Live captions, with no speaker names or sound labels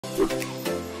I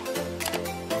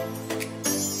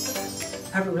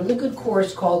have a really good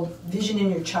course called Vision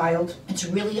in Your Child. It's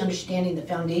really understanding the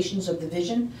foundations of the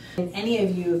vision. And any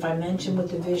of you, if I mention with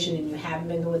the vision and you haven't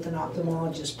been with an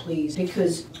ophthalmologist, please,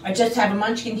 because I just have a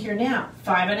munchkin here now.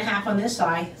 5.5 on this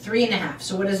eye, 3.5.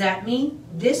 So what does that mean?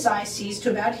 This eye sees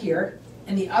to about here,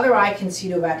 and the other eye can see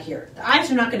to about here. The eyes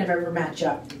are not going to ever match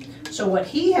up. So what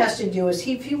he has to do is,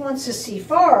 if he wants to see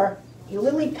far, he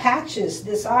literally patches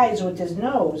this eyes with his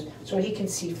nose so he can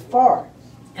see far.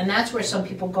 And that's where some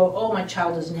people go, oh, my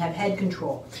child doesn't have head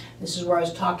control. This is where I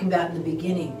was talking about in the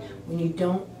beginning, when you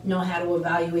don't know how to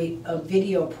evaluate a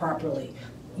video properly.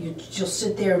 You'll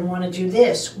sit there and want to do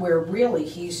this, where really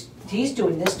he's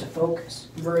doing this to focus,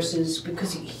 versus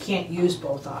because he can't use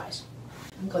both eyes.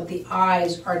 But the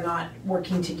eyes are not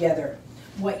working together.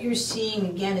 What you're seeing,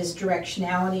 again, is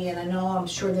directionality, and I'm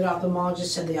sure that ophthalmologists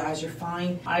said the eyes are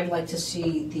fine. I'd like to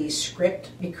see the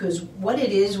script, because what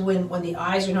it is when the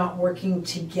eyes are not working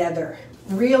together,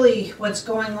 really what's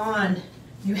going on,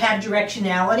 you have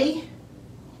directionality,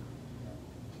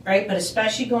 right? But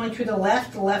especially going through the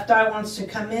left eye wants to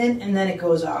come in and then it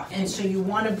goes off. And so you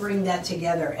want to bring that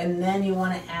together, and then you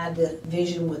want to add the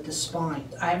vision with the spine.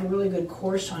 I have a really good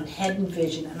course on head and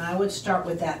vision, and I would start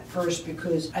with that first,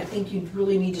 because I think you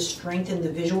really need to strengthen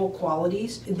the visual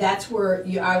qualities. That's where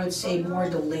I would say more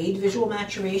delayed visual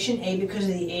maturation, because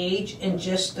of the age, and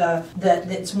just that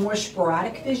it's more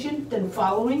sporadic vision than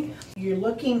following. You're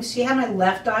looking, see how my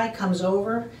left eye comes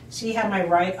over? See how my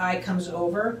right eye comes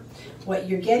over? What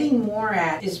you're getting more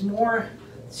at is more,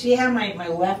 see how my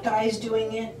left eye is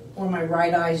doing it, or my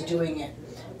right eye is doing it,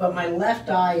 but my left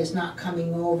eye is not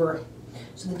coming over.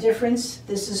 So the difference,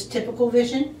 this is typical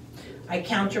vision. I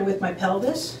counter with my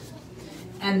pelvis,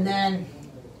 and then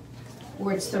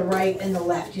where it's the right and the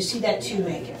left. You see that too,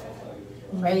 Megan,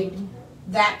 right?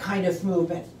 That kind of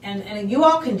movement. And you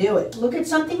all can do it. Look at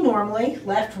something normally,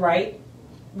 left, right.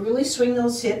 Really swing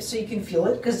those hips so you can feel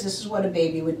it, because this is what a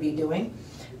baby would be doing.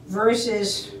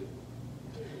 Versus,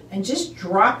 and just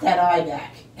drop that eye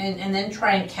back, and then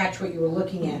try and catch what you were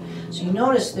looking at. So you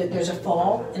notice that there's a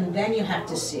fall, and then you have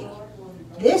to see.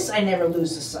 This, I never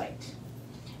lose the sight.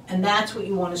 And that's what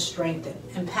you want to strengthen.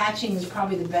 And patching is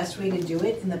probably the best way to do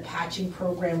it, and the patching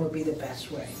program would be the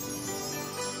best way.